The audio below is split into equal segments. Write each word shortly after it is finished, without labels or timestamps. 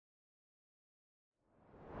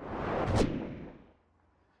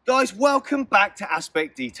Guys, welcome back to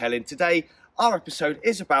Aspect Detailing. Today, our episode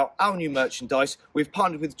is about our new merchandise. We've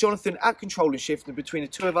partnered with Jonathan at Ctrl Shift, and between the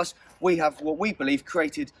two of us, we have what we believe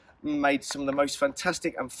made some of the most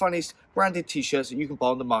fantastic and funniest branded t-shirts that you can buy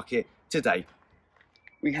on the market today.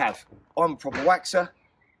 We have I'm a Proper Waxer,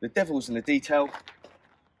 The Devil's in the Detail,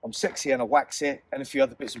 I'm Sexy and I Wax It, and a few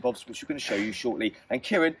other bits and bobs which we're going to show you shortly. And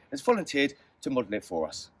Kieran has volunteered to model it for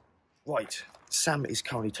us. Right, Sam is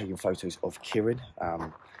currently taking photos of Kieran,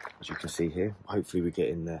 as you can see here. Hopefully we're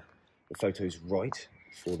getting the photos right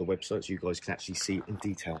for the website so you guys can actually see in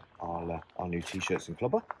detail our new t-shirts and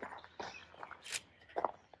clobber.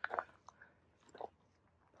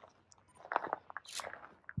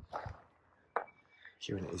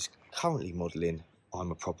 Kieran is currently modelling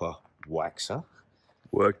I'm a Proper Waxer.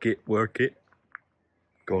 Work it, work it.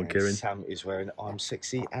 Go on, Kieran. Sam is wearing I'm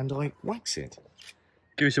Sexy and I Wax It.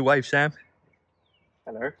 Give us a wave, Sam.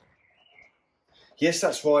 Hello. Yes,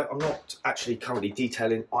 that's right. I'm not actually currently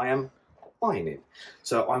detailing. I am ironing.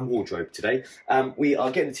 So I'm wardrobe today. We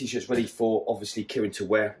are getting the t-shirts ready for, obviously, Kieran to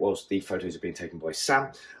wear whilst the photos are being taken by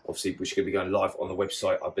Sam. Obviously, which are going to be going live on the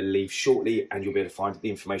website, I believe, shortly. And you'll be able to find the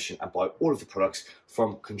information and buy all of the products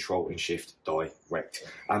from Ctrl Shift direct.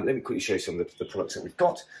 Let me quickly show you some of the products that we've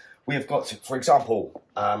got. We have got, for example,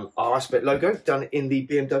 our Aspect logo done in the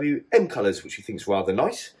BMW M colours, which we think is rather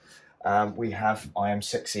nice. We have I Am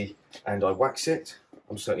Sexy and I Wax It.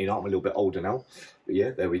 I'm certainly not, I'm a little bit older now. But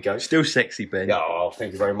yeah, there we go. Still sexy, Ben. Oh,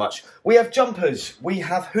 thank you very much. We have jumpers, we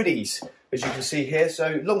have hoodies, as you can see here.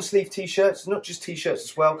 So long sleeve t-shirts, not just t-shirts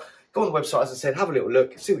as well. Go on the website, as I said, have a little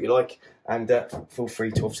look, see what you like, and feel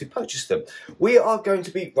free to obviously purchase them. We are going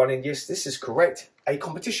to be running, yes, this is correct, a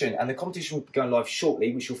competition, and the competition will be going live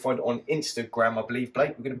shortly, which you'll find on Instagram, I believe,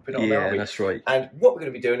 Blake. We're going to put it on there, yeah, that's right. And what we're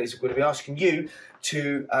going to be doing is we're going to be asking you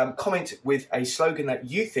to comment with a slogan that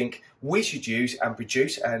you think we should use and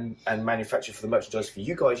produce and manufacture for the merchandise for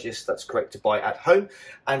you guys. Yes, that's correct, to buy at home,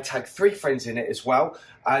 and tag 3 friends in it as well.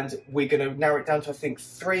 And we're going to narrow it down to, I think,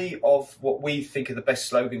 3 of what we think are the best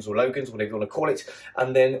slogans or logans, whatever you want to call it.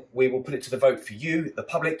 And then we will put it to the vote for you, the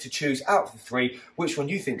public, to choose out of the 3 which one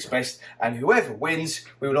you think's best. And whoever wins,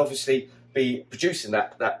 we will obviously be producing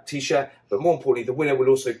that t-shirt, but more importantly, the winner will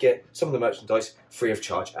also get some of the merchandise free of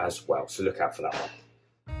charge as well. So look out for that one.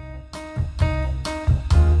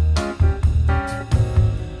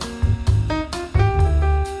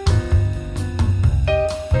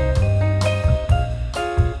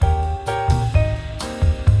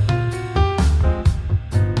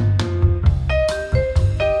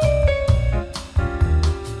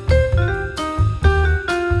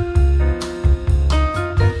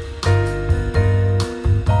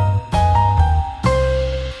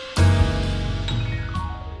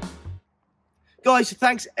 Guys,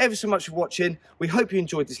 thanks ever so much for watching. We hope you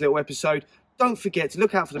enjoyed this little episode. Don't forget to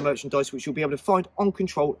look out for the merchandise, which you'll be able to find on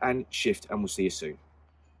Ctrl and Shift, and we'll see you soon.